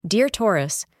Dear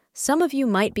Taurus, some of you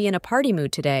might be in a party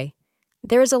mood today.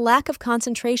 There is a lack of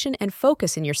concentration and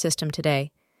focus in your system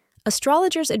today.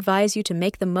 Astrologers advise you to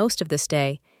make the most of this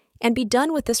day and be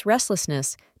done with this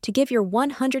restlessness to give your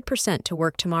 100% to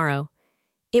work tomorrow.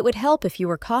 It would help if you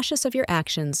were cautious of your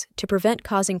actions to prevent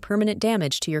causing permanent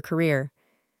damage to your career.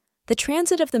 The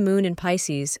transit of the moon in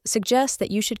Pisces suggests that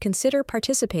you should consider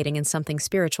participating in something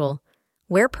spiritual.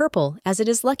 Wear purple, as it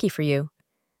is lucky for you.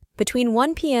 Between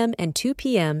 1 p.m. and 2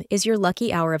 p.m. is your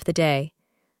lucky hour of the day.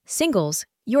 Singles,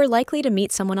 you are likely to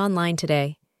meet someone online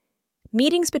today.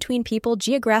 Meetings between people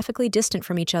geographically distant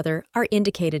from each other are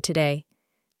indicated today.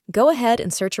 Go ahead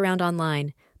and search around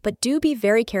online, but do be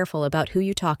very careful about who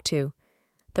you talk to.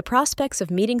 The prospects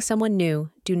of meeting someone new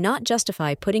do not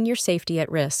justify putting your safety at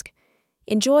risk.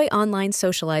 Enjoy online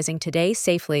socializing today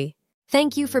safely.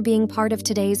 Thank you for being part of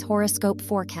today's horoscope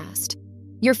forecast.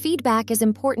 Your feedback is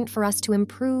important for us to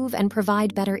improve and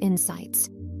provide better insights.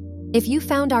 If you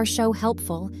found our show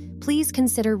helpful, please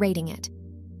consider rating it.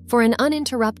 For an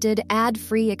uninterrupted,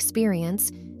 ad-free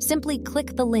experience, simply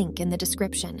click the link in the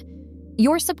description.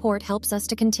 Your support helps us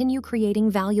to continue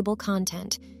creating valuable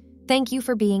content. Thank you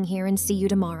for being here and see you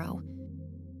tomorrow.